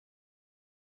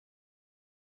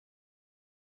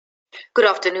Good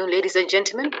afternoon, ladies and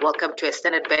gentlemen. Welcome to a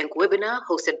Standard Bank webinar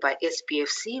hosted by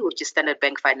SPFC, which is Standard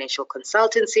Bank Financial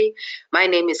Consultancy. My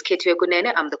name is Ketwe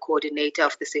Kunene. I'm the coordinator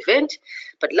of this event.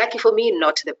 But lucky for me,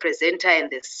 not the presenter and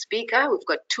the speaker. We've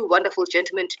got two wonderful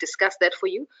gentlemen to discuss that for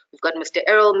you. We've got Mr.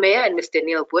 Errol Meyer and Mr.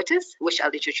 Neil Buertes, which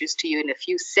I'll introduce to you in a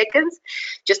few seconds.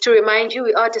 Just to remind you,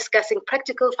 we are discussing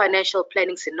practical financial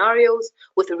planning scenarios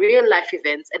with real-life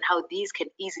events and how these can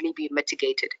easily be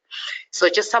mitigated. So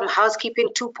just some housekeeping,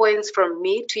 2 points from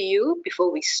me to you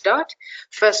before we start.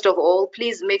 First of all,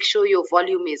 please make sure your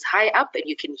volume is high up and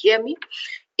you can hear me.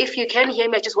 If you can hear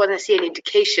me, I just want to see an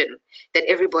indication that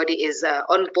everybody is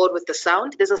on board with the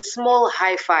sound. There's a small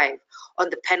high five on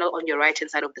the panel on your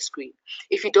right-hand side of the screen.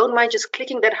 If you don't mind just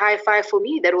clicking that high five for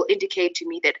me, that will indicate to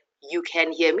me that you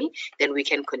can hear me. Then we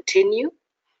can continue.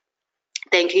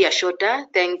 Thank you, Yashota.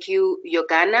 Thank you,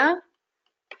 Yogana.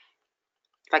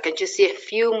 If I can just see a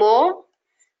few more.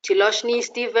 Tiloshni,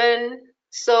 Stephen,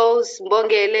 Sos,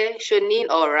 Mbongele, Shonin.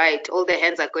 All right, all the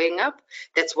hands are going up.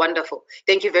 That's wonderful.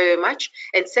 Thank you very much.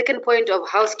 And second point of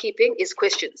housekeeping is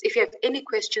questions. If you have any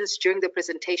questions during the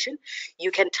presentation,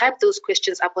 you can type those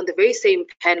questions up on the very same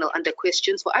panel under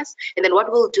questions for us. And then what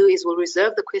we'll do is we'll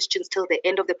reserve the questions till the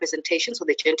end of the presentation so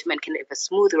the gentleman can have a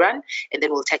smooth run, and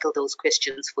then we'll tackle those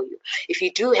questions for you. If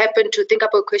you do happen to think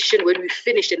up a question when we've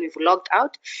finished and we've logged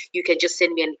out, you can just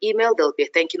send me an email. There'll be a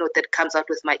thank you note that comes out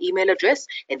with my email address,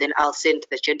 and then I'll send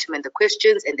the gentleman the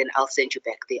questions, and then I'll send you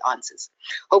back the answers.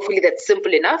 Hopefully that's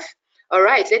simple enough. All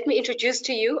right, let me introduce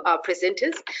to you our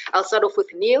presenters. I'll start off with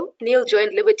Neil. Neil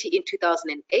joined Liberty in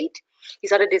 2008. He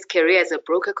started his career as a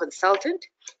broker consultant.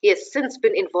 He has since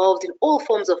been involved in all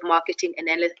forms of marketing and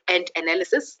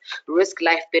analysis,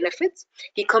 risk-life benefits.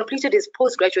 He completed his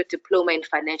postgraduate diploma in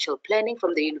financial planning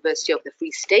from the University of the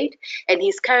Free State, and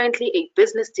he's currently a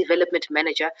business development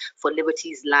manager for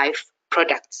Liberty's Life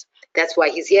products. That's why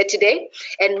he's here today.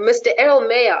 And Mr. Errol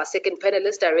Meyer, our second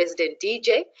panelist, our resident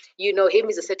DJ. You know him,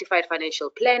 he's a certified financial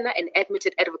planner and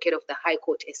admitted advocate of the High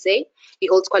Court SA. He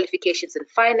holds qualifications in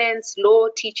finance, law,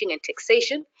 teaching, and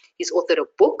taxation. He's authored a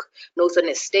book, Notes on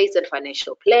Estates and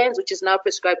Financial Plans, which is now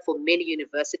prescribed for many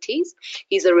universities.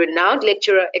 He's a renowned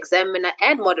lecturer, examiner,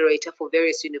 and moderator for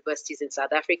various universities in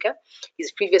South Africa.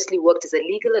 He's previously worked as a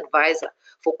legal advisor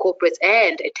for corporates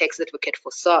and a tax advocate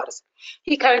for SARS.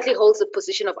 He currently holds the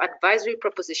position of Advisory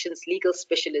Propositions Legal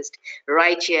Specialist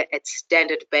right here at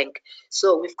Standard Bank.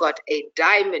 So we've got a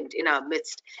diamond in our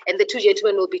midst. And the two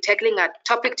gentlemen will be tackling our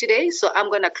topic today. So I'm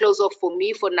going to close off for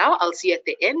me for now. I'll see you at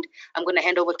the end. I'm going to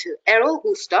hand over to Errol,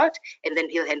 who'll start, and then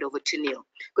he'll hand over to Neil.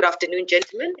 Good afternoon,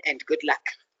 gentlemen, and good luck.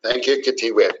 Thank you,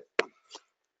 Ketiwe.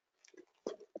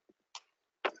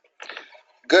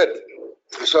 Good.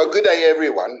 So good day,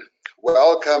 everyone.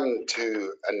 Welcome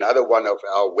to another one of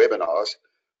our webinars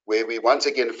where we once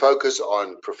again focus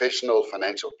on professional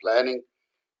financial planning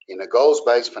in a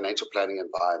goals-based financial planning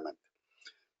environment.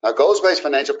 Now, goals-based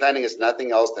financial planning is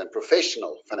nothing else than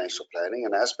professional financial planning,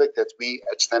 an aspect that we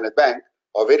at Standard Bank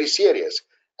are very serious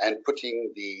and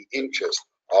putting the interest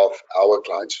of our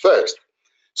clients first.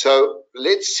 So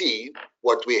let's see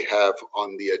what we have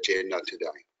on the agenda today.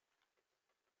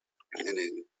 And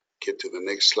then get to the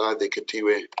next slide there,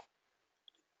 Ketiwe.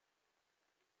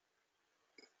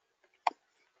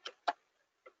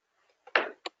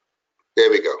 There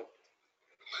we go.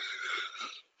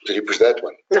 Did you push that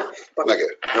one? No. Okay,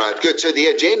 right, good. So the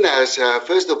agenda is,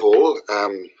 first of all, a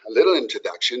little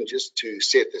introduction just to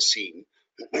set the scene,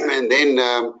 and then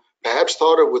perhaps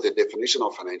start off with a definition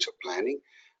of financial planning.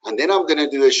 And then I'm going to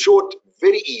do a short,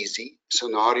 very easy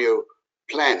scenario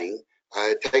planning,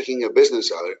 taking a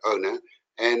business owner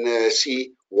and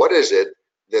see what is it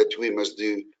that we must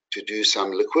do to do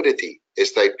some liquidity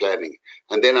estate planning.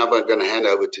 And then I'm going to hand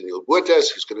over to Neil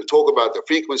Buertes, who's going to talk about the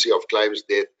frequency of claims,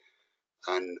 death,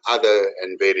 and other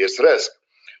and various risks.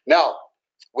 Now,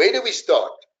 where do we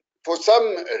start? For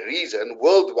some reason,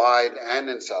 worldwide and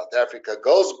in South Africa,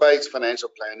 goals-based financial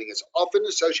planning is often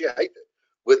associated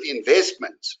with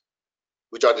investments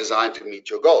which are designed to meet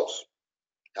your goals.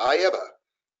 However,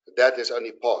 that is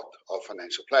only part of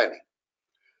financial planning.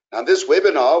 Now, in this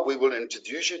webinar, we will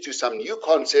introduce you to some new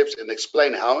concepts and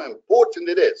explain how important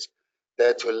it is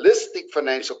that holistic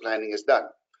financial planning is done.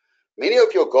 Many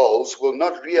of your goals will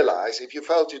not realize if you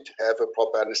fail to have a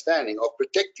proper understanding of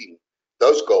protecting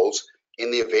those goals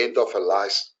in the event of a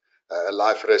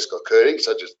life risk occurring,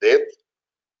 such as death,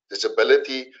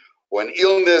 disability, or an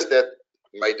illness that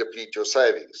may deplete your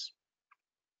savings.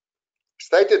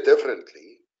 Stated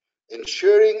differently,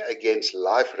 ensuring against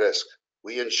life risk,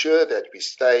 we ensure that we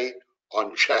stay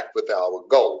on track with our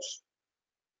goals.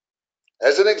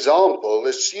 As an example,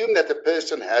 assume that a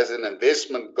person has an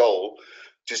investment goal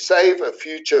to save a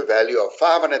future value of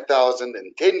 500,000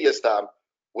 in 10 years' time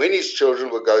when his children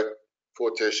will go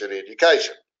for tertiary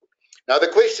education. Now the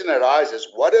question arises,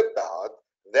 what about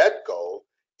that goal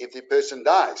if the person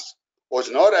dies or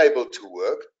is not able to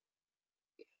work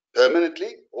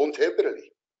permanently or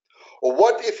temporarily? Or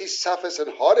what if he suffers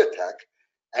a heart attack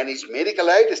and his medical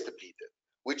aid is depleted,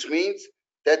 which means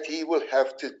that he will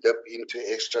have to dip into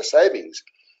extra savings.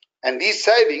 And these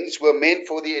savings were meant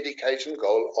for the education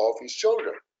goal of his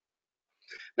children.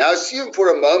 Now assume for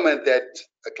a moment that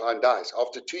a client dies.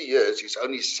 After 2 years, he's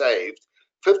only saved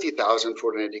 50,000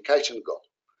 for an education goal.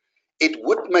 It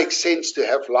would make sense to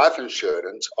have life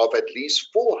insurance of at least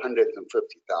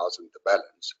 450,000 to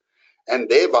balance, and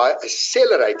thereby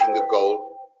accelerating the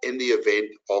goal in the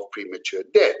event of premature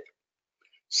death.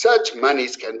 Such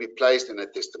monies can be placed in a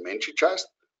testamentary trust,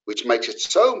 which makes it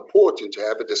so important to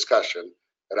have a discussion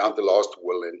around the last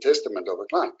will and testament of a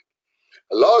client.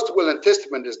 A last will and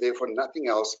testament is therefore nothing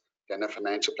else than a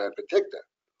financial plan protector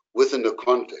within the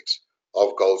context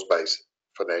of goals-based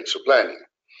financial planning.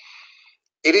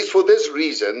 It is for this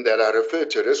reason that I refer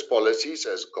to risk policies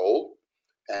as goal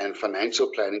and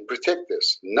financial planning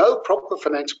protectors. No proper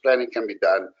financial planning can be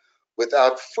done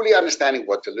without fully understanding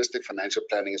what holistic financial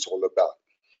planning is all about.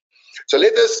 So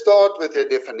let us start with the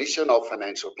definition of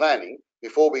financial planning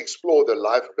before we explore the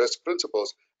life risk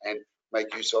principles and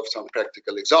make use of some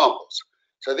practical examples.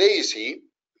 So there you see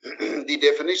the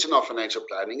definition of financial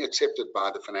planning accepted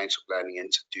by the Financial Planning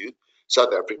Institute,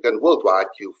 South Africa and worldwide.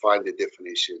 You'll find the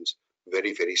definitions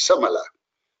very, very similar.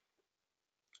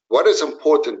 What is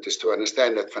important is to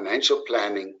understand that financial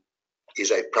planning is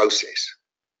a process.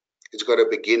 It's got a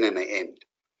begin and an end.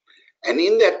 And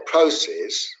in that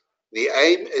process, the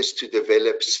aim is to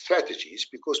develop strategies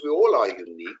because we all are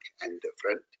unique and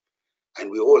different, and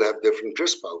we all have different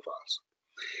risk profiles.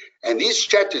 And these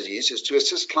strategies is to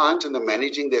assist clients in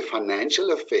managing their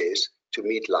financial affairs to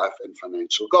meet life and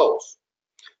financial goals.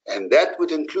 And that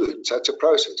would include such a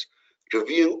process,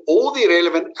 reviewing all the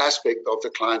relevant aspects of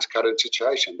the client's current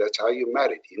situation. That's how you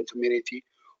married, in community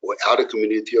or out of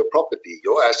community or property,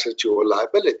 your assets, your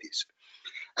liabilities.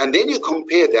 And then you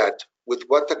compare that with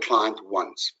what the client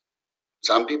wants.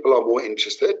 Some people are more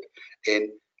interested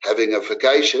in having a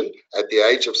vacation at the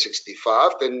age of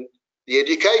 65 than the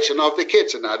education of the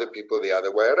kids, and other people the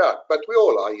other way around. But we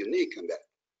all are unique in that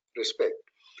respect.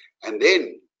 And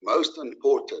then, most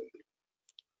important,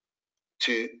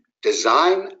 to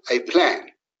design a plan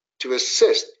to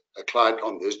assist a client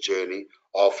on this journey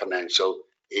of financial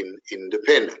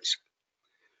independence.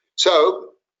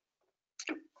 So,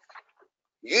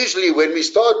 usually when we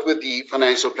start with the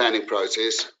financial planning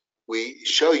process, we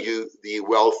show you the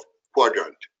wealth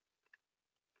quadrant.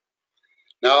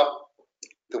 Now,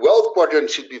 the wealth quadrant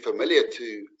should be familiar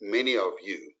to many of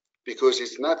you because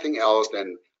it's nothing else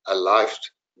than a life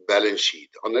balance sheet.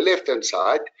 On the left-hand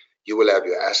side, you will have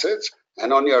your assets,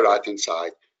 and on your right-hand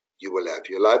side, you will have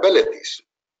your liabilities.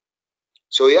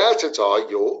 So your assets are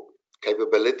your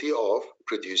capability of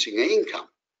producing an income,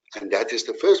 and that is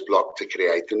the first block to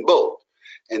create and build.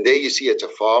 And there you see it's a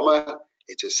farmer,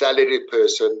 it's a salaried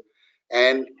person,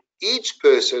 and each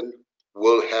person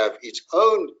will have its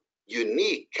own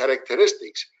unique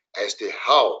characteristics as to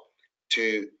how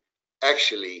to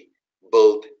actually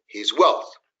build his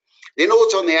wealth. Then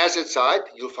also on the asset side,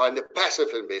 you'll find the passive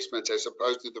investments as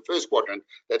opposed to the first quadrant,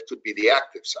 that could be the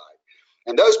active side.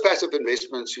 And those passive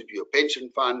investments should be your pension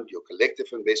fund, your collective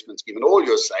investments, given all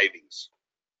your savings.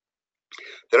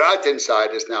 The right-hand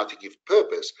side is now to give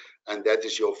purpose, and that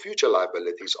is your future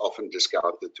liabilities, often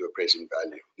discounted to a present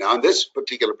value. Now, in this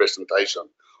particular presentation,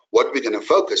 what we're going to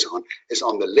focus on is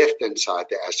on the left-hand side,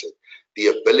 the asset, the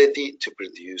ability to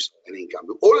produce an income.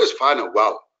 All is fine and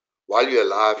well while you're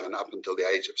alive and up until the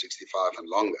age of 65 and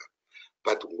longer.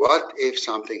 But what if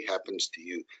something happens to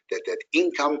you that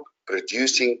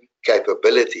income-producing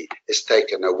capability is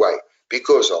taken away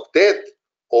because of death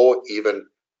or even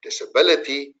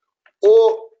disability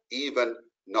or even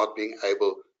not being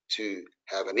able to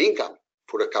have an income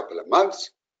for a couple of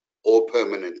months or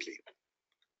permanently?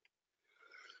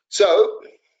 So,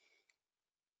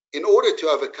 in order to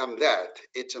overcome that,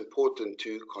 it's important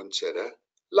to consider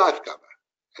life cover.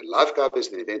 And life cover is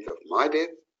in the event of my death,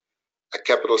 a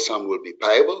capital sum will be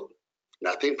payable.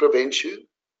 Nothing prevents you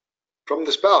from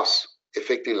the spouse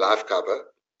effecting life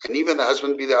cover, and even the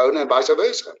husband be the owner and vice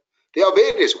versa. There are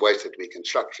various ways that we can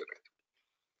structure it.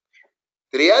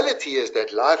 The reality is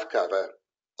that life cover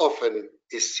often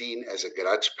is seen as a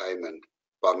grudge payment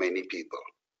by many people,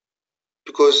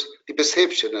 because the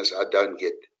perception is I don't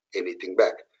get anything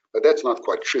back. But that's not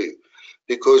quite true,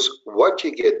 because what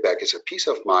you get back is a peace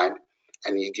of mind,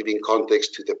 and you're giving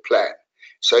context to the plan.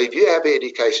 So if you have an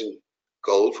education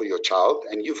goal for your child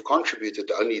and you've contributed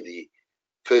only the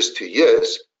first 2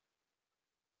 years,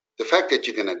 the fact that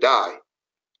you're going to die,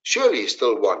 surely you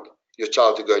still want your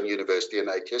child to go to university in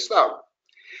 8 years' time.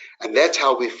 And that's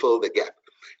how we fill the gap.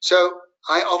 So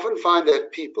I often find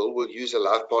that people will use a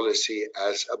life policy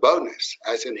as a bonus,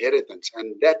 as inheritance,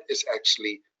 and that is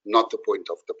actually not the point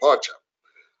of departure.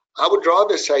 I would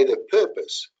rather say the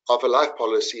purpose of a life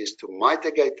policy is to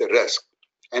mitigate the risk,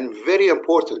 and very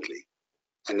importantly,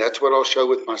 and that's what I'll show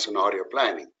with my scenario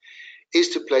planning, is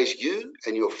to place you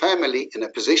and your family in a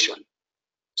position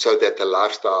so that the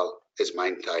lifestyle is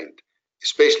maintained,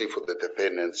 especially for the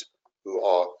dependents who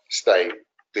are staying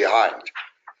behind.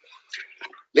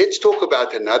 Let's talk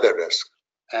about another risk,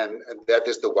 and that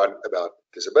is the one about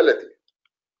disability.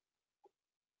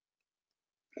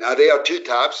 Now, there are two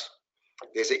types.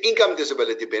 There's an income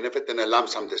disability benefit and a lump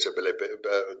sum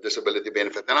disability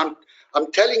benefit. And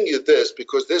I'm telling you this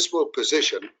because this will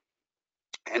position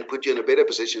and put you in a better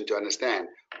position to understand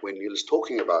when you're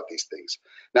talking about these things.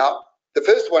 Now, the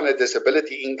first one, a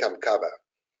disability income cover.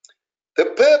 The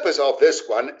purpose of this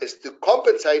one is to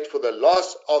compensate for the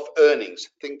loss of earnings,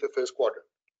 think the first quadrant,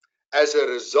 as a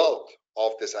result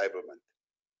of disablement.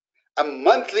 A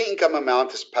monthly income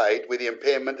amount is paid where the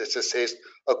impairment is assessed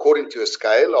according to a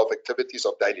scale of activities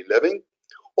of daily living,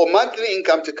 or monthly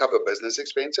income to cover business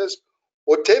expenses,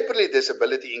 or temporary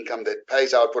disability income that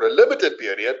pays out for a limited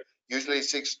period, usually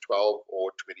 6, 12,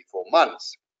 or 24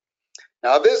 months.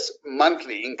 Now, this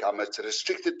monthly income is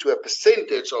restricted to a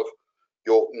percentage of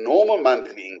your normal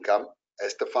monthly income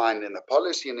as defined in the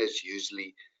policy, and it's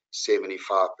usually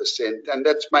 75%, and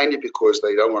that's mainly because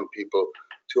they don't want people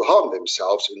to harm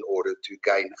themselves in order to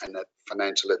gain a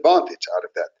financial advantage out of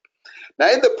that.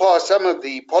 Now, in the past, some of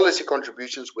the policy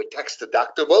contributions were tax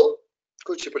deductible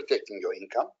because you're protecting your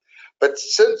income, but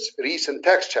since recent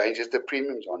tax changes, the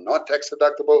premiums are not tax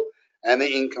deductible and the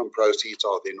income proceeds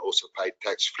are then also paid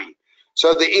tax-free.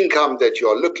 So the income that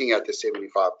you're looking at, the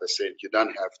 75%, you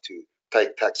don't have to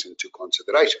take tax into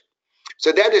consideration.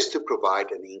 So that is to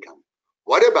provide an income.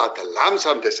 What about the lump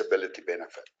sum disability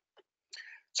benefit?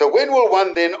 So when will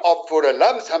one then opt for a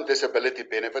lump sum disability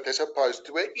benefit as opposed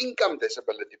to an income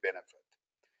disability benefit?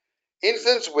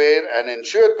 Instance where an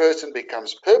insured person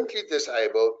becomes permanently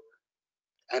disabled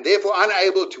and therefore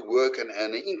unable to work and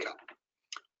earn an income.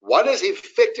 One is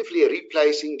effectively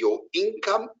replacing your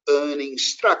income earning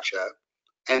structure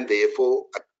and therefore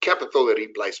a capital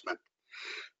replacement.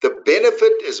 The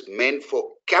benefit is meant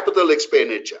for capital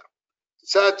expenditure,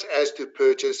 such as to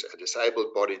purchase a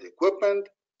disabled bodied equipment,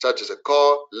 such as a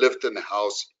car, lift in the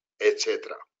house, etc.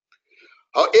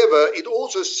 However, it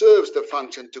also serves the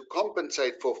function to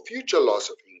compensate for future loss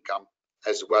of income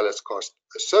as well as costs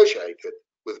associated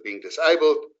with being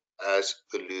disabled, as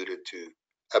alluded to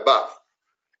above.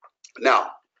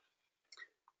 Now,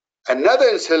 another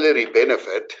ancillary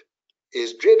benefit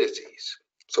is dread disease.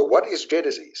 So what is dread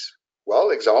disease?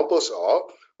 Well, examples are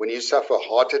when you suffer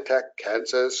heart attack,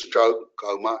 cancer, stroke,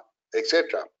 coma,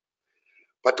 etc.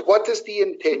 But what is the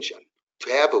intention?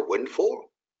 To have a windfall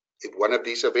if one of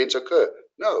these events occur?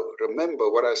 No,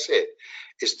 remember what I said,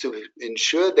 is to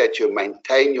ensure that you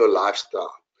maintain your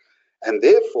lifestyle. And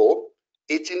therefore,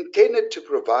 it's intended to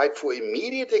provide for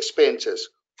immediate expenses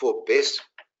for best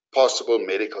possible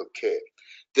medical care.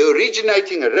 The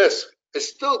originating risk is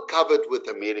still covered with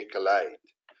the medical aid.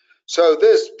 So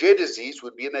this dread disease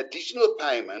would be an additional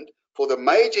payment for the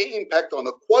major impact on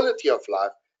the quality of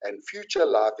life and future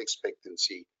life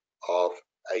expectancy of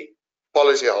a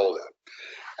policyholder.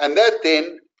 And that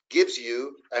then gives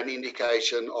you an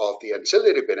indication of the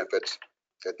ancillary benefits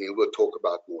that we will talk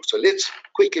about more. So let's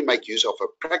quickly make use of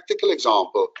a practical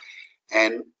example.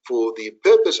 And for the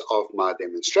purpose of my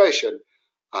demonstration,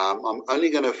 I'm only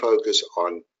going to focus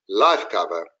on life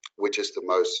cover, which is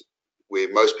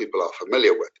where most people are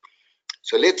familiar with.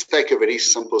 So let's take a very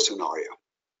simple scenario.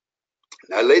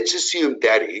 Now let's assume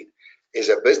daddy is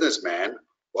a businessman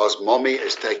whilst mommy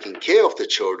is taking care of the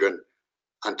children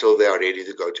until they are ready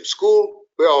to go to school,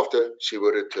 whereafter she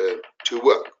will return to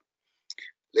work.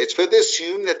 Let's further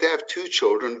assume that they have two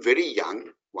children, very young,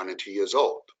 1 and 2 years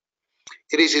old.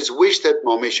 It is his wish that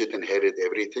mommy should inherit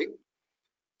everything,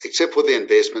 except for the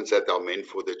investments that are meant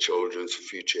for the children's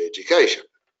future education.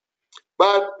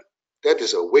 But that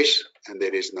is a wish and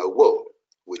there is no will,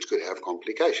 which could have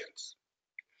complications.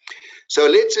 So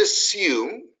let's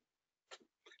assume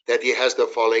that he has the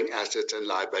following assets and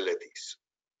liabilities.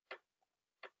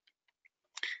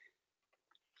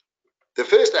 The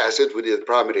first asset would be the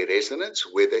primary residence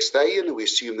where they stay in. We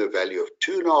assume the value of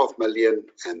 2.5 million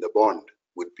and the bond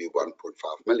would be 1.5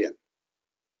 million.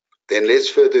 Then let's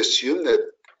further assume that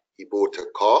he bought a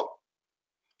car,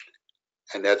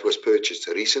 and that was purchased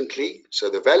recently. So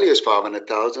the value is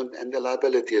 500,000 and the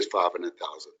liability is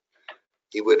 500,000.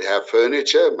 He would have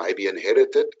furniture, maybe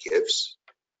inherited gifts,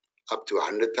 up to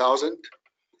 100,000.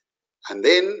 And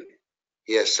then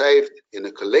he has saved in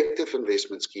a collective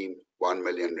investment scheme 1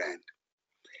 million rand.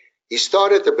 He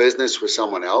started the business with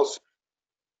someone else,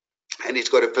 and he's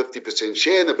got a 50%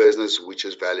 share in the business, which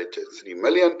is valued at 3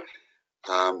 million,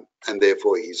 and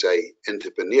therefore he's an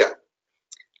entrepreneur.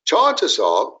 Chances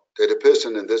are that a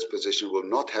person in this position will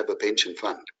not have a pension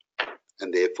fund,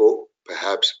 and therefore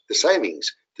perhaps the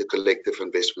savings, the collective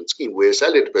investment scheme, where a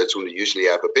salaried person will usually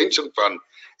have a pension fund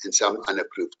and some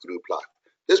unapproved group life.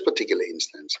 This particular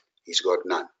instance, he's got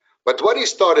none. But what he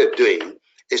started doing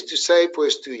is to save for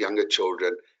his 2 younger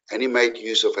children, and he made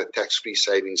use of a tax-free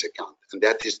savings account, and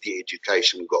that is the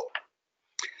education goal.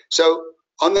 So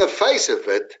on the face of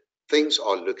it, things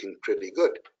are looking pretty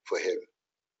good for him.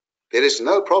 There is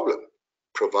no problem,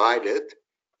 provided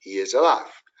he is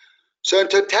alive. So in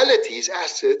totality, his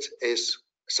assets is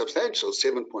substantial,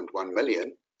 7.1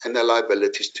 million, and the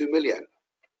liability is 2 million.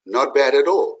 Not bad at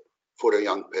all for a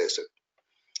young person.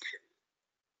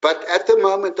 But at the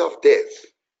moment of death,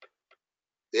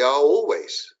 there are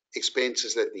always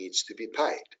expenses that needs to be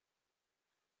paid.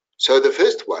 So the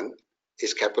first one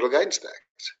is capital gains tax.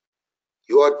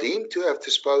 You are deemed to have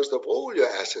disposed of all your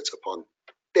assets upon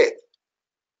death,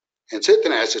 and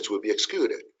certain assets will be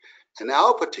excluded. In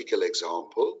our particular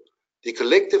example, the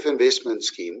collective investment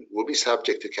scheme will be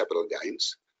subject to capital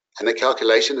gains, and the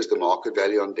calculation is the market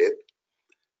value on death,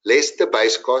 less the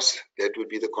base cost, that would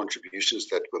be the contributions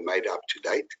that were made up to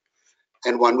date,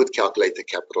 and one would calculate the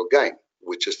capital gain,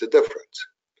 which is the difference.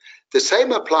 The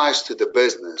same applies to the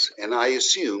business, and I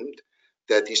assumed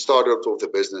that he started off the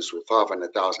business with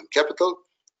 500,000 capital,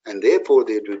 and therefore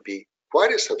there would be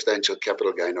quite a substantial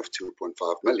capital gain of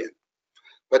 2.5 million.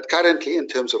 But currently, in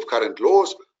terms of current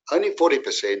laws, only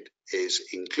 40% is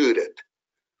included,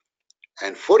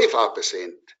 and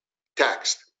 45%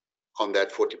 taxed on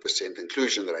that 40%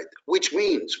 inclusion rate, which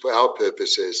means for our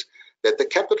purposes that the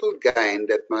capital gain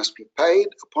that must be paid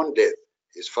upon death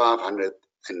is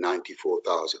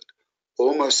 594,000,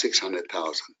 almost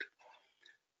 600,000.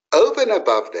 Over and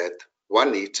above that,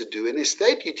 one needs to do an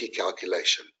estate duty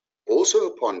calculation, also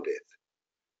upon death.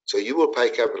 So you will pay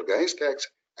capital gains tax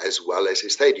as well as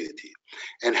estate duty.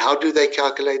 And how do they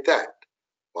calculate that?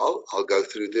 Well, I'll go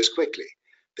through this quickly.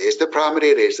 There's the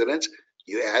primary residence,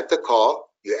 you add the car,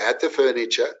 you add the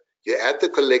furniture, you add the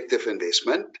collective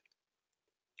investment,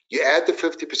 you add the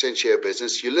 50% share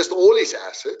business, you list all his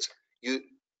assets,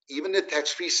 even the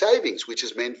tax-free savings, which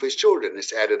is meant for his children,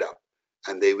 is added up.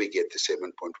 And there we get the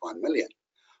 7.1 million.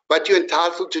 But you're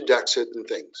entitled to deduct certain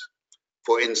things.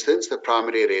 For instance, the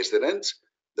primary residence,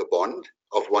 the bond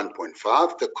of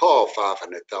 1.5, the car of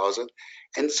 500,000,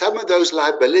 and some of those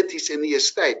liabilities in the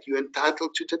estate you're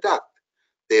entitled to deduct.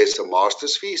 There's some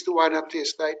master's fees to wind up the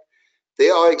estate.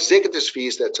 There are executors'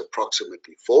 fees, that's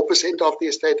approximately 4% of the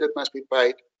estate that must be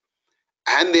paid.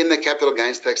 And then the capital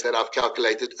gains tax that I've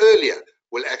calculated earlier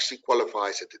will actually qualify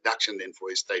as a deduction then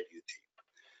for estate duty.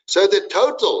 So the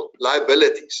total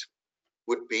liabilities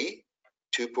would be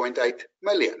 2.8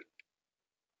 million.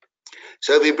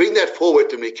 So if we bring that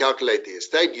forward and we calculate the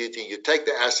estate duty, you take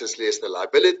the assets less the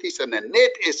liabilities, and the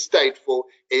net estate for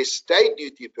estate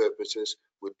duty purposes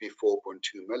would be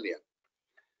 4.2 million.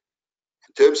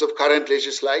 In terms of current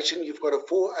legislation, you've got a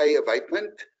 4A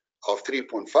abatement of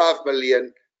 3.5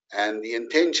 million, and the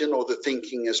intention or the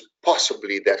thinking is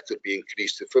possibly that could be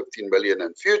increased to 15 million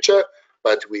in future,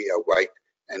 but we await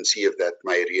and see if that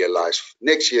may realize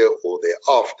next year or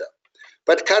thereafter.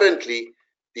 But currently,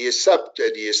 the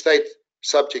estate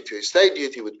subject to estate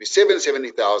duty would be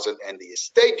 770,000, and the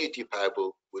estate duty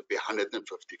payable would be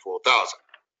 154,000.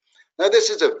 Now, this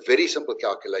is a very simple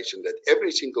calculation that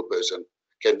every single person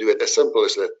can do it, as simple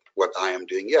as that, what I am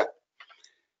doing here.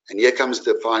 And here comes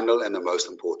the final and the most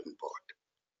important part.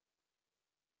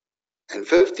 And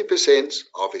 50%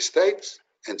 of estates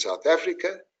in South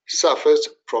Africa suffers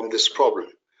from this problem.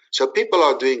 So people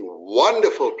are doing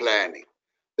wonderful planning,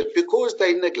 but because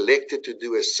they neglected to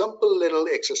do a simple little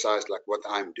exercise like what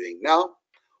I'm doing now,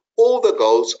 all the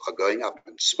goals are going up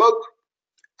in smoke,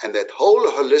 and that whole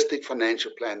holistic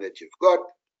financial plan that you've got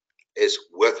is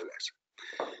worthless.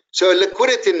 So a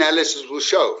liquidity analysis will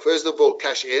show, first of all,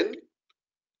 cash in,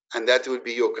 and that would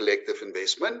be your collective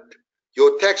investment.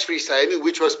 Your tax-free saving,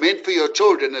 which was meant for your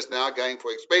children, is now going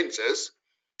for expenses.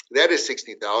 That is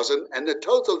 60,000, and the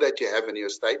total that you have in your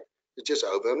estate is just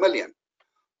over 1 million.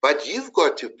 But you've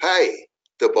got to pay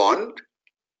the bond,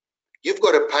 you've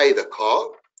got to pay the car,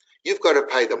 you've got to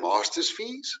pay the master's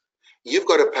fees, you've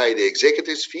got to pay the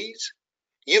executives' fees,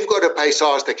 you've got to pay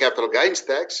SARS the capital gains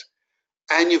tax,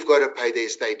 and you've got to pay the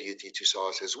estate duty to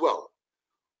SARS as well,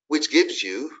 which gives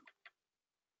you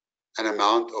an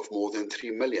amount of more than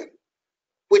 3 million,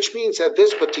 which means that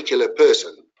this particular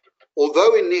person,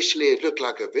 although initially it looked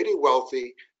like a very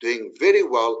wealthy, doing very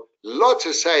well, lots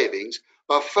of savings,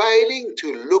 but failing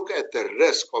to look at the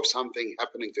risk of something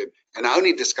happening to him and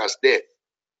only discuss death,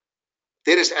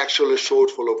 there is actually a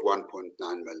shortfall of 1.9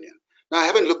 million. Now, I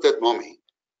haven't looked at mommy,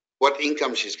 what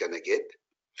income she's going to get,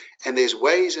 and there's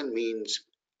ways and means.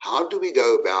 How do we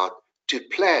go about to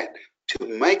plan to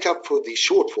make up for these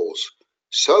shortfalls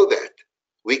so that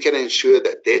we can ensure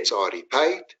that debts are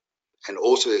repaid and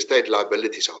also the estate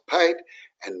liabilities are paid,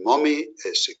 and mommy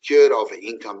is secured of an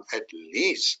income at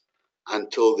least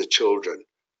until the children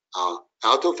are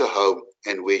out of the home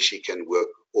and where she can work,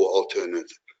 or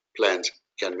alternate plans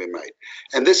can be made.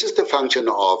 And this is the function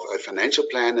of a financial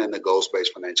plan and a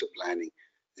goals-based financial planning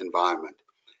environment.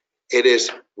 It is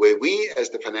where we,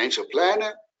 as the financial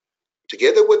planner,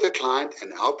 together with the client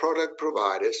and our product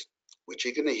providers, which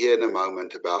you're going to hear in a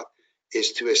moment about,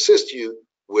 is to assist you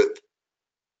with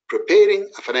preparing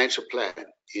a financial plan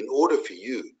in order for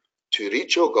you to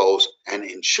reach your goals and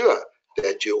ensure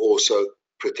that you also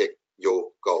protect your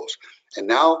goals. And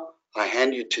now I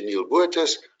hand you to Neil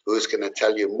Boertes, who's going to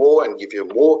tell you more and give you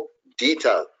more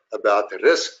detail about the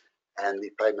risk and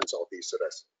the payments of these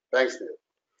risks. Thanks, Neil.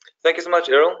 Thank you so much,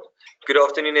 Errol. Good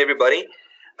afternoon, everybody.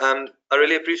 I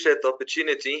really appreciate the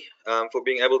opportunity for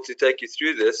being able to take you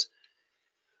through this.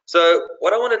 So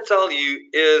what I want to tell you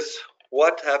is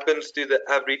what happens to the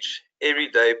average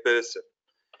everyday person.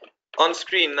 On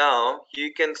screen now,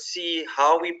 you can see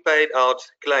how we paid out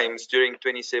claims during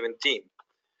 2017.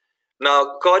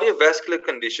 Now, cardiovascular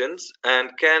conditions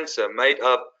and cancer made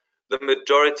up the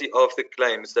majority of the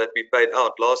claims that we paid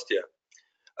out last year.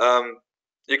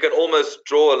 You can almost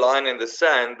draw a line in the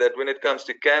sand that when it comes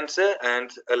to cancer and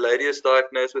a lady is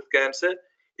diagnosed with cancer,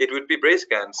 it would be breast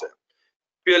cancer,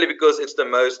 purely because it's the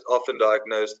most often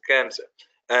diagnosed cancer.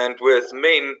 And with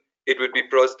men, it would be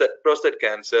prostate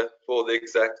cancer for the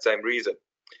exact same reason.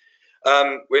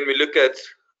 When we look at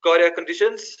cardiac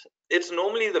conditions, it's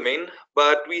normally the men,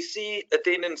 but we see a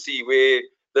tendency where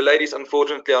the ladies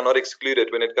unfortunately are not excluded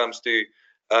when it comes to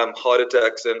heart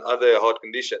attacks and other heart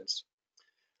conditions.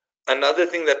 Another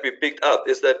thing that we picked up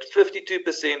is that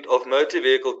 52% of motor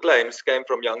vehicle claims came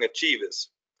from young achievers.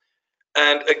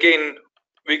 And again,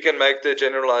 we can make the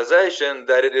generalization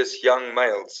that it is young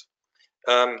males.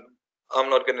 I'm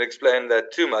not going to explain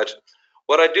that too much.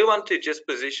 What I do want to just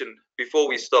position before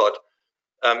we start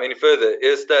any further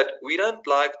is that we don't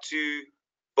like to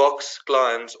box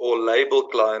clients or label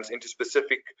clients into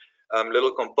specific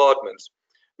little compartments.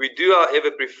 We do,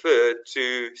 however, prefer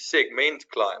to segment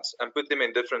clients and put them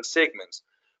in different segments.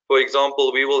 For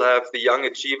example, we will have the young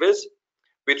achievers,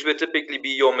 which would typically be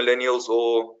your millennials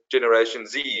or Generation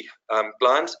Z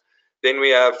clients. Then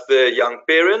we have the young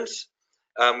parents.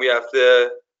 We have the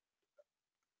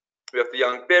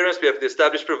young parents, we have the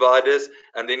established providers,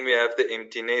 and then we have the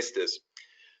empty nesters.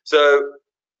 So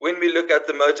when we look at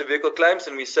the motor vehicle claims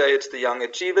and we say it's the young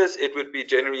achievers, it would be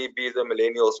generally be the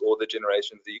millennials or the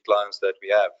Generation Z clients that we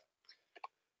have.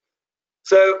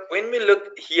 So when we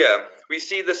look here, we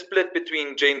see the split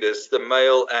between genders, the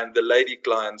male and the lady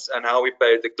clients, and how we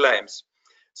pay the claims.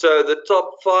 So the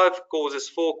top 5 causes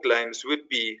for claims would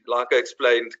be, like I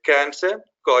explained, cancer,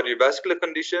 cardiovascular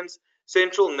conditions,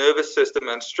 central nervous system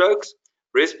and strokes,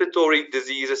 respiratory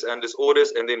diseases and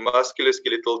disorders, and then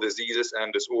musculoskeletal diseases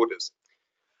and disorders.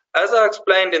 As I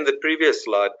explained in the previous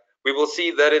slide, we will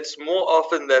see that it's more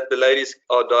often that the ladies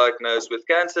are diagnosed with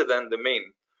cancer than the men,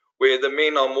 where the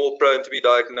men are more prone to be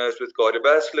diagnosed with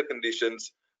cardiovascular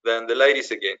conditions than the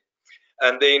ladies again.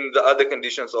 And then the other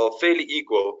conditions are fairly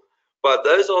equal, but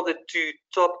those are the 2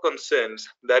 top concerns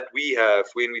that we have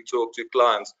when we talk to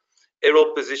clients.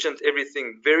 Errol positioned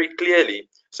everything very clearly.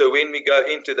 So when we go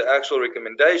into the actual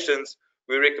recommendations,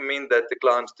 we recommend that the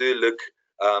clients do look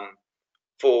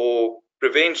for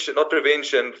prevention, not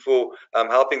prevention, for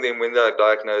helping them when they're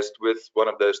diagnosed with one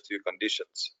of those 2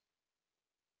 conditions.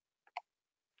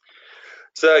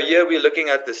 So here we're looking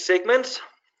at the segments.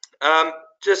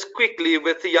 Just quickly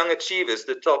with the young achievers,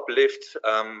 the top left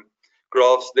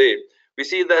graphs there, we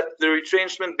see that the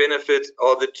retrenchment benefits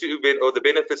are the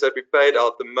benefits that we paid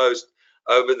out the most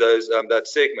over those that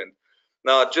segment.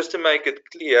 Now, just to make it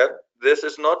clear, this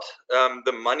is not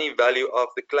the money value of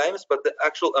the claims, but the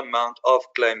actual amount of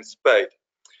claims paid.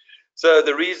 So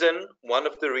the reason, one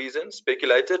of the reasons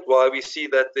speculated why we see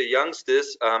that the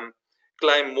youngsters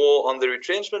claim more on the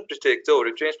retrenchment protector or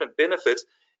retrenchment benefits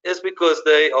is because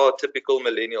they are typical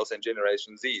millennials and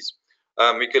Generation Zs.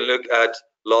 We can look at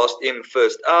last in,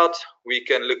 first out. We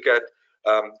can look at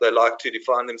they like to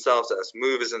define themselves as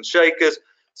movers and shakers,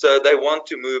 so they want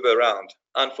to move around.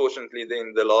 Unfortunately,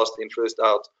 then the last in, first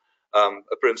out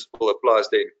a principle applies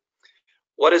then.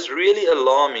 What is really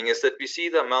alarming is that we see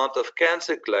the amount of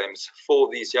cancer claims for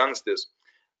these youngsters.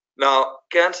 Now,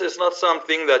 cancer is not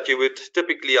something that you would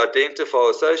typically identify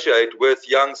or associate with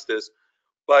youngsters,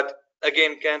 but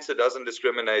again, cancer doesn't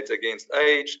discriminate against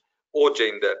age or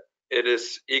gender. It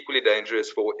is equally dangerous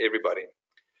for everybody.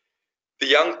 The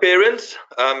young parents,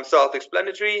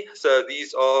 self-explanatory. So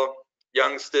these are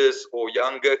youngsters or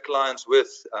younger clients with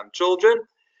children.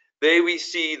 There we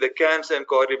see the cancer and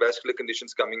cardiovascular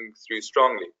conditions coming through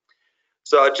strongly.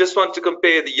 So I just want to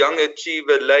compare the young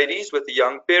achiever ladies with the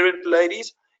young parent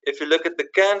ladies. If you look at the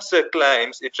cancer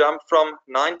claims, it jumped from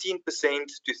 19%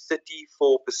 to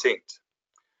 34%.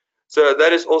 So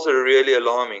that is also really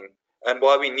alarming, and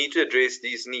why we need to address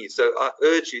these needs. So I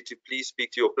urge you to please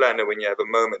speak to your planner when you have a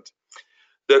moment.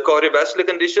 The cardiovascular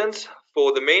conditions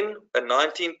for the men are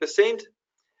 19%.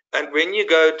 And when you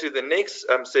go to the next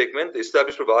segment, the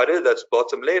established provider, that's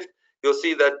bottom left, you'll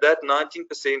see that that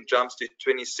 19% jumps to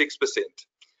 26%.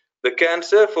 The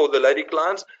cancer for the lady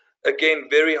clients, again,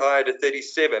 very high at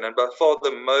 37, and by far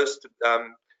the most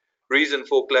reason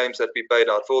for claims that we paid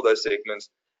out for those segments.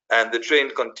 And the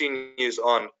trend continues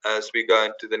on as we go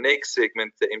into the next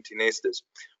segment, the empty nesters,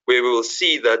 where we will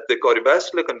see that the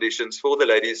cardiovascular conditions for the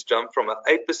ladies jump from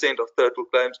 8% of total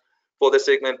claims for the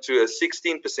segment to a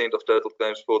 16% of total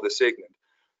claims for the segment,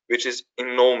 which is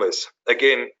enormous.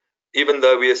 Again, even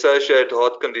though we associate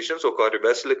heart conditions or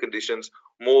cardiovascular conditions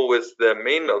more with the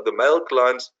men or the male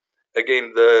clients,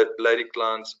 again, the lady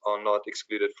clients are not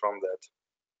excluded from that.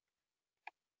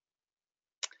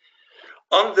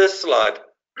 On this slide,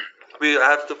 we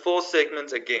have the 4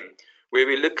 segments again, where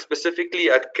we look specifically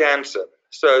at cancer.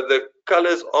 So the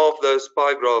colors of those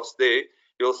pie graphs there,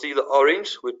 you'll see the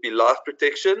orange would be life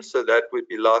protection, so that would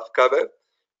be life cover.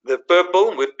 The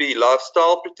purple would be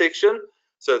lifestyle protection,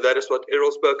 so that is what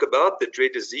Errol spoke about, the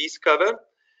dread disease cover.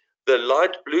 The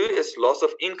light blue is loss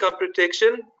of income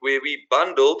protection, where we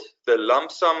bundled the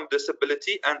lump sum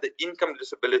disability and the income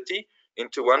disability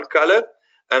into one color.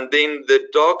 And then the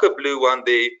darker blue one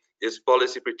there is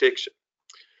policy protection.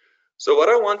 So what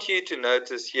I want you to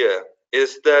notice here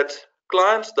is that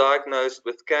clients diagnosed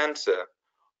with cancer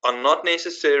are not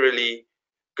necessarily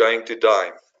going to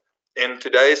die. In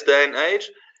today's day and age,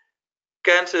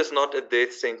 cancer is not a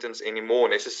death sentence anymore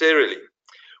necessarily.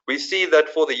 We see that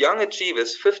for the young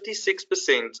achievers,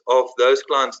 56% of those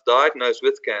clients diagnosed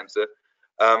with cancer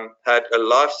had a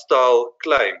lifestyle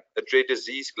claim, a dread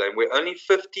disease claim, where only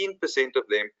 15% of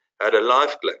them had a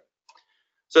life claim.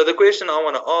 So the question I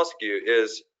want to ask you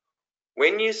is,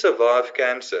 when you survive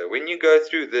cancer, when you go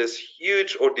through this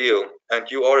huge ordeal and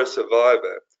you are a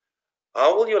survivor,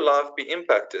 how will your life be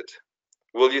impacted?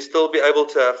 Will you still be able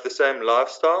to have the same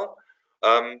lifestyle?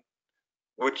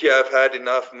 Would you have had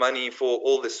enough money for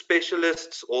all the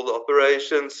specialists, all the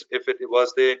operations, if it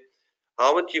was there?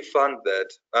 How would you fund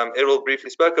that? Errol briefly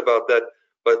spoke about that,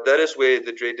 but that is where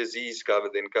the dread disease cover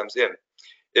then comes in.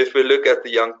 If we look at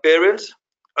the young parents,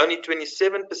 only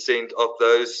 27% of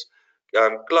those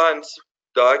clients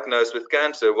diagnosed with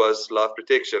cancer was life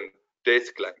protection,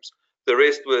 death claims. The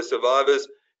rest were survivors,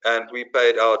 and we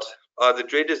paid out either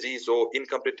dread disease or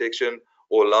income protection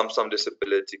or lump sum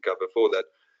disability cover for that.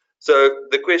 So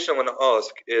the question I want to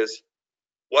ask is,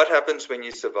 what happens when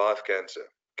you survive cancer?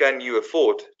 Can you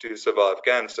afford to survive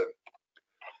cancer?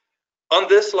 On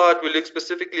this slide, we look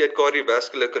specifically at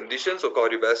cardiovascular conditions or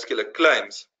cardiovascular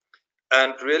claims.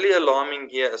 And really alarming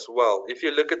here as well, if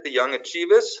you look at the young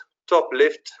achievers, top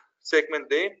left segment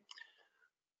there,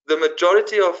 the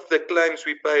majority of the claims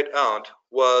we paid out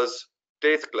was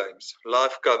death claims,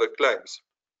 life cover claims.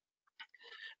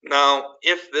 Now,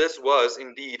 if this was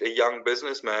indeed a young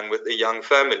businessman with a young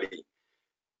family,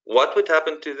 what would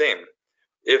happen to them?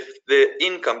 If the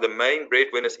income, the main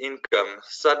breadwinner's income,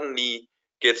 suddenly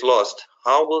gets lost,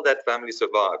 how will that family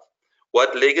survive?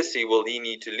 What legacy will he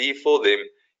need to leave for them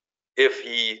if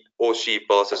he or she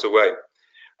passes away?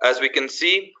 As we can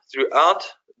see throughout,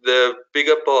 the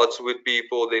bigger parts would be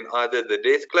for then either the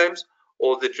death claims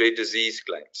or the dread disease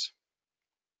claims.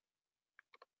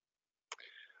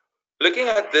 Looking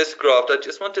at this graph, I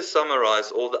just want to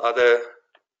summarize all the other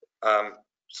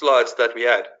slides that we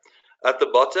had. At the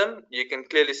bottom, you can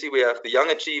clearly see we have the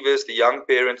young achievers, the young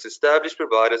parents, established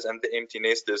providers, and the empty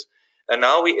nesters. And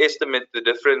now we estimate the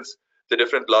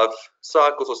different life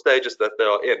cycles or stages that they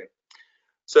are in.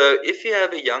 So if you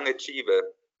have a young achiever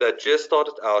that just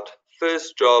started out,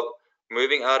 first job,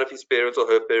 moving out of his parents' or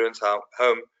her parents'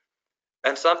 home,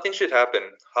 and something should happen.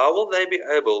 How will they be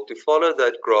able to follow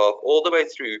that graph all the way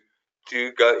through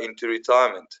to go into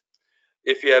retirement?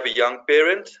 If you have a young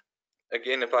parent,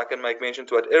 again, if I can make mention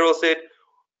to what Errol said,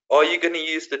 are you going to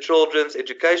use the children's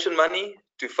education money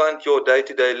to fund your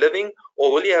day-to-day living,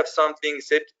 or will you have something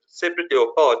separately or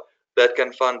apart that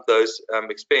can fund those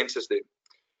expenses then?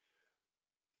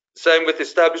 Same with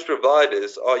established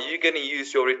providers. Are you going to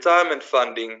use your retirement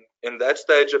funding in that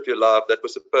stage of your life that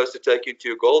was supposed to take you to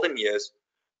your golden years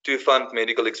to fund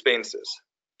medical expenses?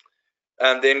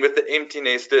 And then with the empty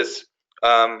nesters,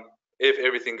 if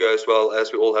everything goes well,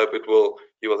 as we all hope it will,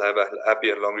 you will have a happy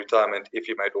and long retirement if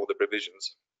you made all the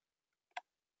provisions.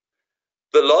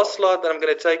 The last slide that I'm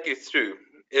going to take you through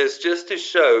is just to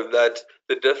show that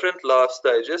the different life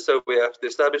stages, so we have the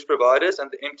established providers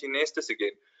and the empty nesters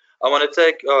again. I want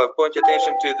to point your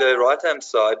attention to the right-hand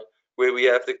side where we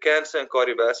have the cancer and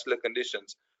cardiovascular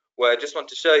conditions, where I just want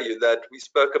to show you that we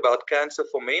spoke about cancer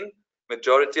for men.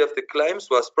 Majority of the claims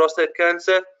was prostate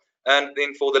cancer, and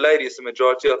then for the ladies, the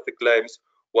majority of the claims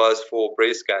was for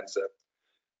breast cancer.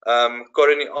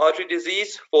 Coronary artery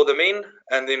disease for the men,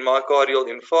 and then myocardial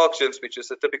infarctions, which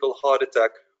is a typical heart attack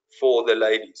for the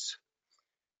ladies.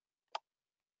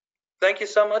 Thank you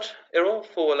so much, Errol,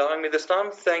 for allowing me this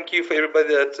time. Thank you for everybody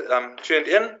that tuned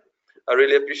in. I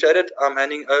really appreciate it. I'm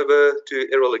handing over to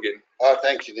Errol again. Oh,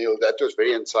 thank you, Neil. That was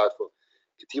very insightful.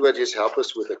 Katiba just help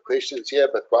us with the questions here,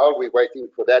 but while we're waiting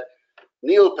for that,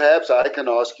 Neil, perhaps I can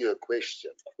ask you a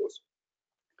question. Of course.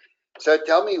 So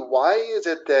tell me, why is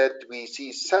it that we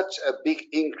see such a big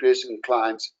increase in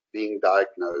clients being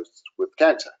diagnosed with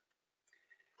cancer?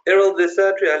 Errol, the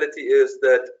sad reality is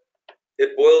that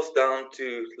it boils down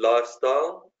to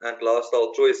lifestyle and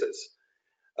lifestyle choices.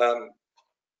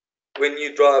 When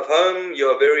you drive home,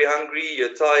 you're very hungry,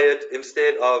 you're tired.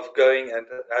 Instead of going and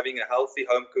having a healthy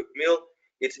home-cooked meal,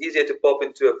 it's easier to pop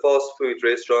into a fast food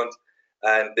restaurant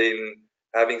and then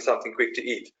having something quick to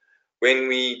eat. When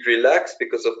we relax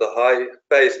because of the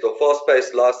high-paced or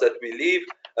fast-paced lives that we live,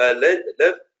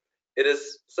 it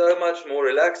is so much more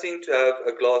relaxing to have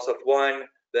a glass of wine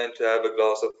than to have a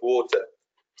glass of water.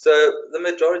 So the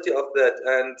majority of that,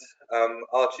 and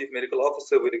our Chief Medical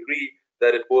Officer would agree,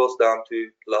 that it boils down to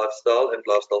lifestyle and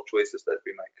lifestyle choices that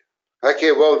we make.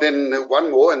 Okay, well then one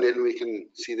more, and then we can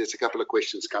see there's a couple of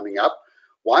questions coming up.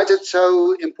 Why is it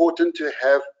so important to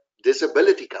have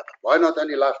disability cover? Why not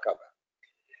only life cover?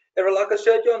 Errol, like I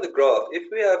showed you on the graph,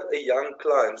 if we have a young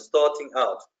client starting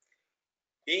out,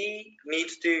 he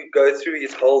needs to go through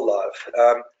his whole life.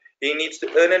 He needs to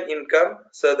earn an income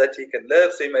so that he can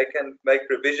live, so he can make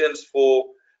provisions for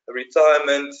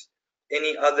retirement,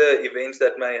 any other events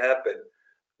that may happen.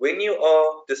 When you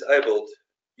are disabled,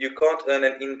 you can't earn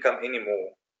an income anymore,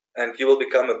 and you will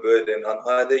become a burden on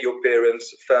either your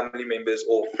parents, family members,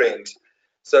 or friends.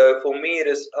 So for me, it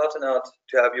is out and out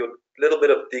to have your little bit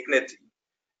of dignity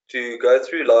to go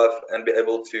through life and be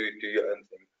able to do your own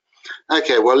thing.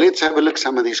 Okay, well, let's have a look at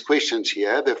some of these questions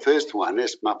here. The first one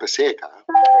is Mapaseka.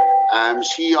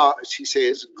 She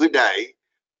says, good day.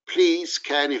 Please,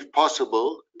 can, if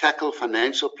possible, tackle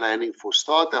financial planning for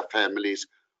startup families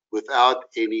without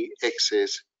any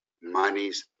excess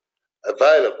monies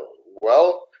available.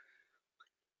 Well,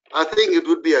 I think it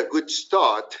would be a good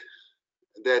start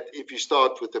that if you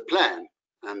start with a plan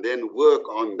and then work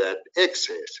on that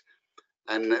excess.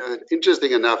 And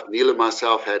interesting enough, Neil and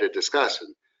myself had a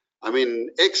discussion. I mean,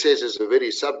 excess is a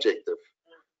very subjective,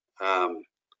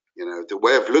 the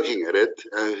way of looking at it.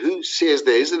 Who says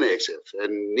there is an excess?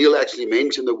 And Neil actually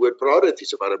mentioned the word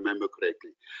priorities, if I remember correctly.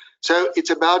 So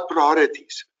it's about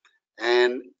priorities.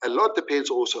 And a lot depends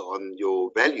also on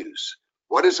your values.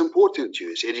 What is important to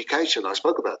you is education. I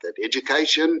spoke about that.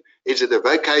 Education, is it a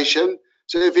vocation?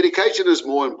 So if education is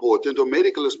more important or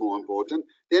medical is more important,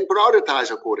 then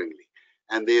prioritize accordingly.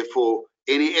 And therefore,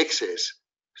 any excess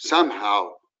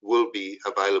somehow will be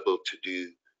available to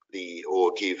do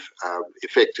or give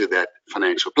effect to that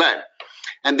financial plan.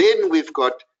 And then we've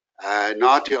got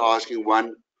Natia asking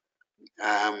one.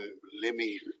 Let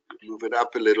me move it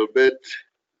up a little bit.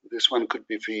 This one could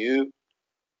be for you.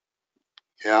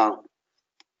 Yeah.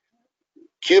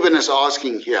 Cuban is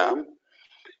asking here,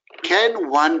 can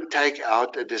one take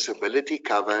out a disability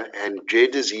cover and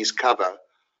dread disease cover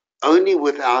only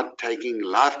without taking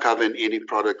life cover in any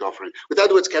product offering? In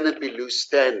other words, can it be loose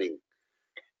standing?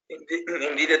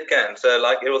 Indeed it can. So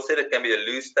like Errol said, it can be a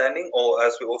loose standing, or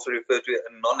as we also refer to it,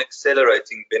 a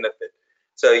non-accelerating benefit.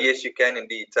 So yes, you can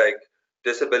indeed take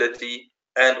disability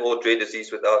and or dread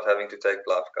disease without having to take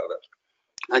life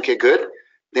cover. Okay, good.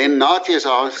 Then Natia is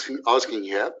asking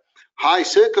here, High,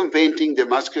 circumventing the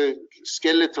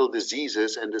musculoskeletal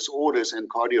diseases and disorders and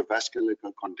cardiovascular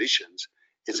conditions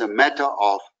is a matter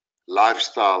of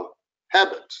lifestyle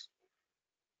habits.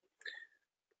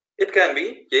 It can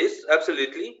be, yes,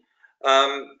 absolutely.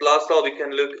 Lifestyle, we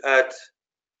can look at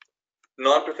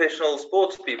non-professional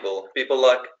sports people, people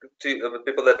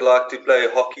that like to play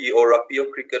hockey or rugby or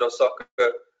cricket or soccer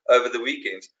over the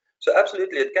weekends. So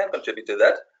absolutely, it can contribute to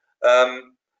that.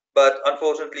 But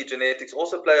unfortunately, genetics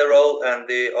also play a role, and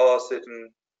there are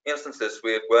certain instances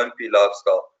where it won't be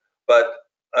lifestyle. But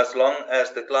as long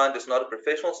as the client is not a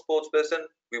professional sports person,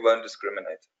 we won't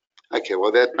discriminate. Okay,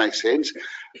 well, that makes sense.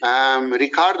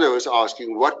 Ricardo is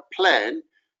asking, what plan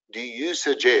do you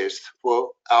suggest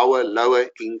for our lower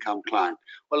income client?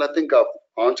 Well, I think I've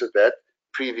answered that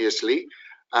previously.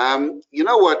 You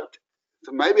know what?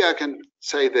 Maybe I can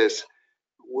say this.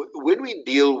 When we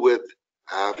deal with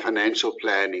financial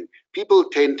planning, people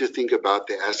tend to think about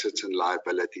their assets and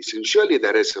liabilities, and surely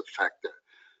that is a factor.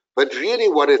 But really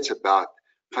what it's about,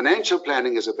 financial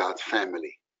planning is about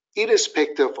family,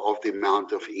 irrespective of the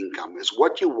amount of income. Is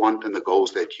what you want and the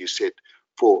goals that you set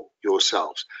for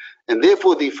yourselves. And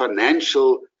therefore the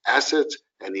financial assets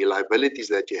and the liabilities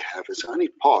that you have is only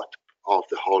part of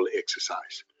the whole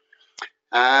exercise.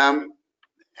 And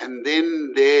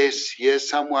then here's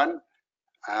someone,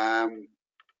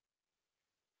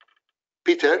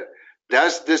 Peter,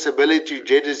 does disability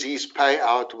disease pay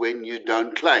out when you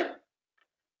don't claim?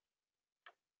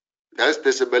 Does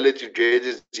disability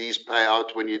disease pay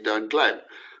out when you don't claim?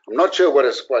 I'm not sure what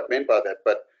is quite meant by that,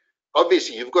 but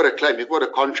obviously you've got a claim, you've got a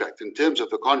contract. In terms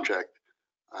of the contract,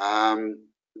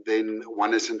 then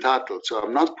one is entitled. So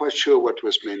I'm not quite sure what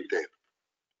was meant there.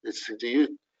 I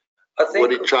think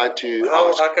what he tried to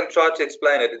ask? I can try to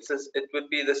explain it. It would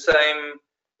be the same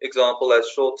example as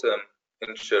short-term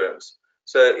insurance.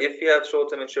 So if you have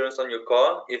short-term insurance on your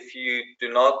car, if you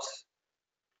do not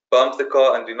bump the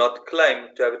car and do not claim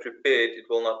to have it repaired, it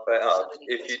will not pay out.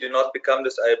 If you do not become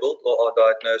disabled or are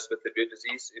diagnosed with the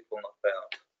disease, it will not pay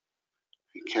out.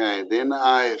 Okay, then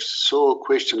I saw a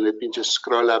question. Let me just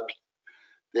scroll up.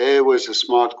 There was a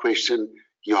smart question.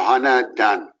 Johanna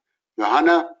Dunn.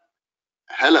 Johanna,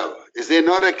 hello. Is there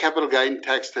not a capital gain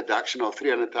tax deduction of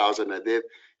 300,000 a death?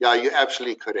 Yeah, you're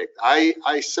absolutely correct.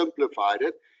 I simplified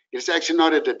it. It's actually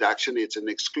not a deduction. It's an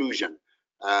exclusion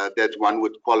that one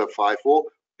would qualify for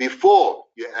before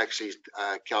you actually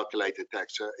calculate the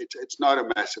tax. So it's not a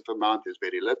massive amount. There's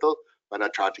very little, but I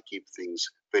try to keep things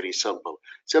very simple.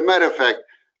 So, a matter of fact,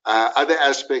 other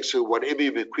aspects of whatever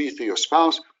you bequeath to your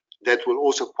spouse, that will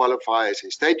also qualify as a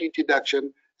state duty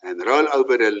deduction and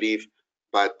rollover relief.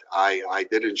 But I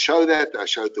didn't show that. I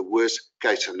showed the worst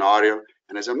case scenario.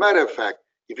 And as a matter of fact,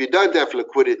 if you don't have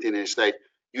liquidity in a state,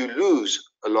 you lose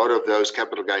a lot of those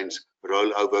capital gains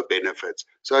rollover benefits.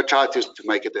 So I try to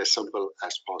make it as simple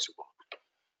as possible.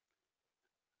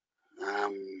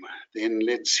 Then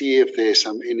let's see if there's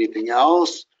anything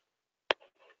else.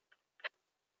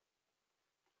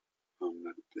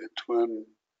 Not that one.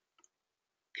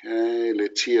 Okay,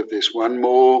 let's see if there's one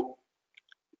more.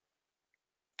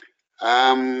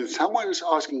 Someone is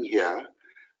asking here,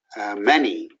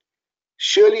 Manny,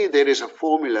 surely there is a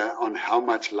formula on how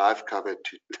much life cover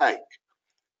to take,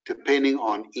 depending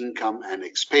on income and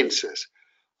expenses.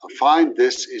 I find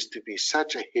this is to be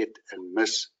such a hit and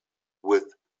miss with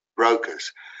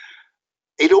brokers.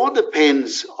 It all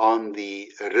depends on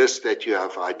the risk that you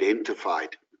have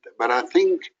identified. But I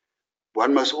think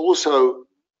one must also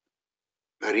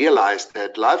realize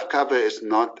that life cover is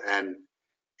not an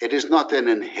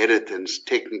inheritance,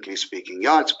 technically speaking.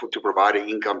 Yeah, it's to provide an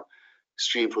income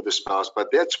stream for the spouse, but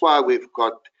that's why we've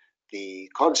got the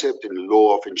concept in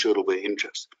law of insurable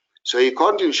interest. So you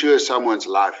can't insure someone's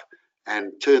life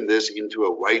and turn this into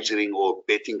a wagering or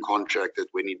betting contract that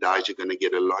when he dies, you're going to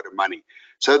get a lot of money.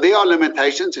 So there are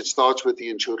limitations. It starts with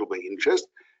the insurable interest,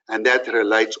 and that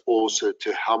relates also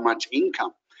to how much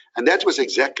income. And that was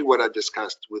exactly what I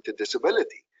discussed with the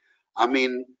disability. I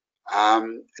mean,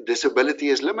 disability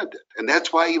is limited. And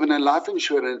that's why even in life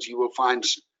insurance, you will find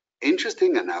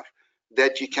interesting enough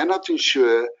that you cannot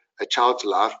insure a child's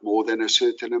life more than a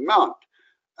certain amount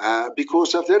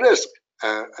because of the risk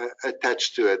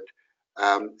attached to it,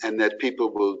 and that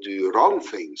people will do wrong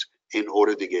things in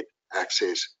order to get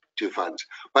access to funds.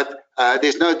 But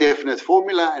there's no definite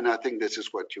formula, and I think this is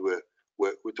what you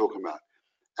were talking about.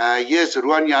 Yes,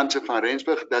 Ruan Janssen van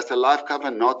Rensburg, does the life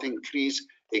cover not increase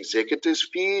executors'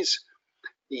 fees?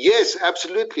 Yes,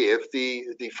 absolutely. If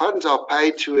the funds are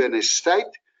paid to an estate,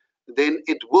 then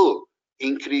it will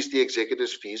increase the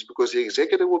executor's fees because the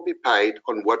executor will be paid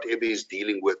on whatever he's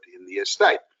dealing with in the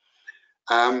estate.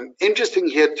 Interesting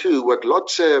here too, what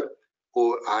Lotse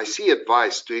or I see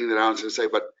advice doing the rounds and say,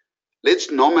 but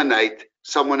let's nominate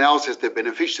someone else as the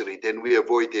beneficiary, then we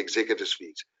avoid the executors'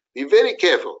 fees. Be very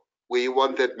careful where you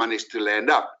want that money to land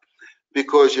up,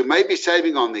 because you may be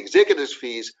saving on the executors'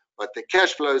 fees, but the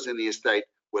cash flows in the estate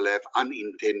will have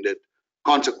unintended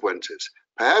consequences.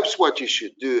 Perhaps what you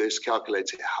should do is calculate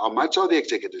how much are the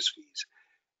executors' fees.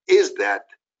 Is that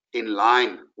in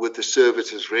line with the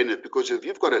services rendered? Because if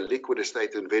you've got a liquid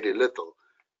estate and very little,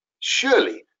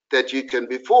 surely that you can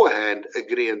beforehand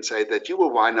agree and say that you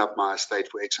will wind up my estate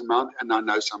for X amount, and I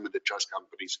know some of the trust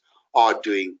companies are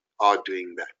doing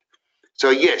that. So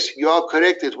yes, you are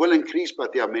correct, it will increase,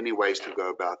 but there are many ways to go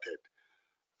about it.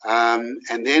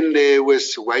 And then there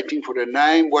was waiting for a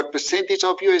name. What percentage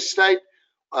of your estate?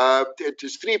 It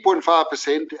is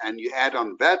 3.5%, and you add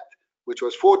on VAT, which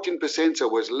was 14%, so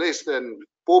it was less than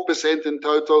 4% in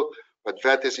total, but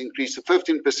VAT has increased to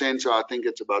 15%, so I think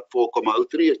it's about 4.03,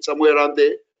 it's somewhere around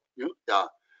there. Yeah.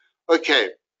 Okay.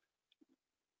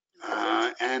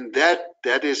 And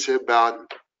that is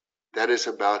about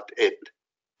it.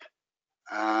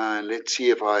 Let's see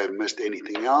if I missed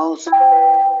anything else.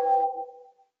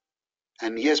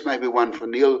 And yes, maybe one for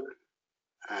Neil.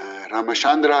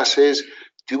 Ramachandra says,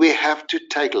 do we have to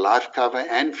take life cover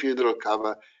and funeral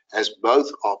cover, as both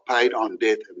are paid on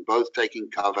death and both taking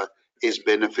cover is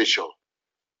beneficial?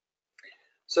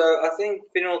 So I think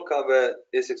funeral cover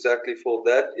is exactly for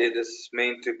that. It is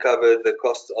meant to cover the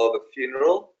cost of a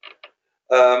funeral.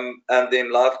 And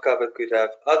then life cover could have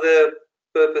other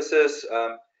purposes,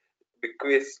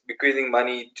 bequeathing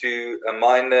money to a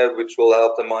minor, which will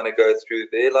help the minor go through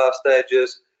their life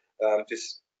stages, to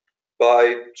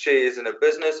buy shares in a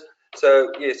business.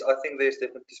 So yes, I think there's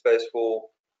definitely space for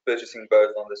purchasing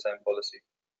both on the same policy.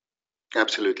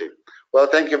 Absolutely. Well,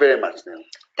 thank you very much, Neil.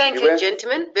 Thank you,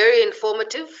 gentlemen. Very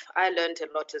informative. I learned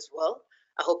a lot as well.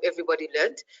 I hope everybody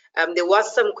learned. There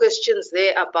was some questions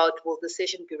there about, will the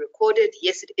session be recorded?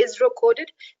 Yes, it is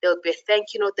recorded. There will be a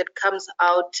thank you note that comes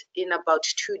out in about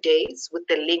 2 days with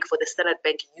the link for the Standard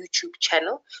Bank YouTube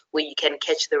channel, where you can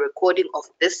catch the recording of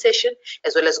this session,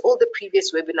 as well as all the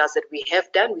previous webinars that we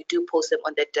have done. We do post them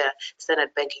on that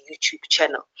Standard Bank YouTube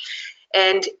channel.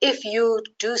 And if you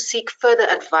do seek further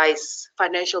advice,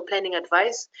 financial planning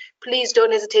advice, please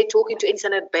don't hesitate talking to any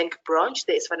Standard Bank branch.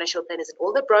 There is financial planners in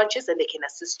all the branches, and they can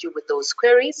assist you with those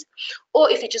queries.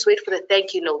 Or if you just wait for the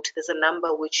thank you note, there's a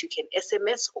number which you can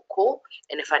SMS or call,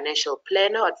 and a financial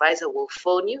planner or advisor will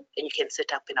phone you, and you can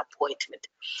set up an appointment.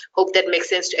 Hope that makes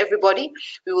sense to everybody.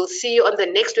 We will see you on the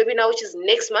next webinar, which is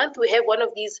next month. We have one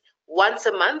of these once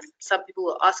a month. Some people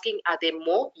were asking, are there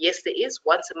more? Yes, there is.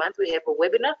 Once a month we have a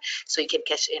webinar, so you can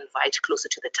catch the invite closer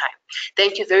to the time.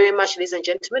 Thank you very much, ladies and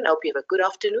gentlemen. I hope you have a good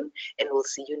afternoon, and we'll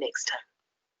see you next time.